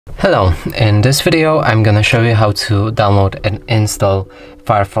Hello, in this video I'm gonna show you how to download and install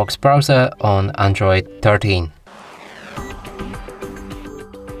Firefox browser on Android 13.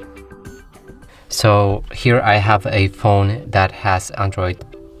 So here I have a phone that has Android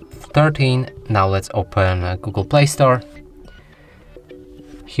 13. Now let's open Google Play Store.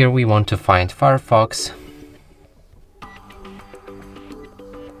 Here we want to find Firefox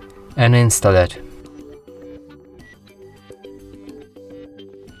and install it.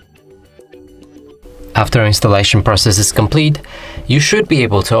 After installation process is complete, you should be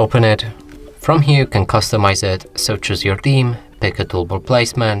able to open it. From here you can customize it, so choose your theme, pick a toolbar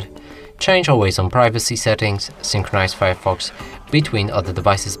placement, change always on privacy settings, synchronize Firefox between other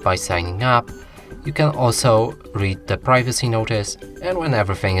devices by signing up. You can also read the privacy notice, and when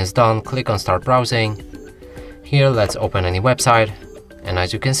everything is done, click on Start Browsing. Here let's open any website, and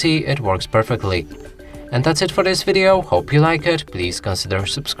as you can see, it works perfectly. And that's it for this video. Hope you like it. Please consider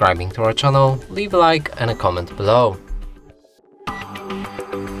subscribing to our channel, leave a like and a comment below.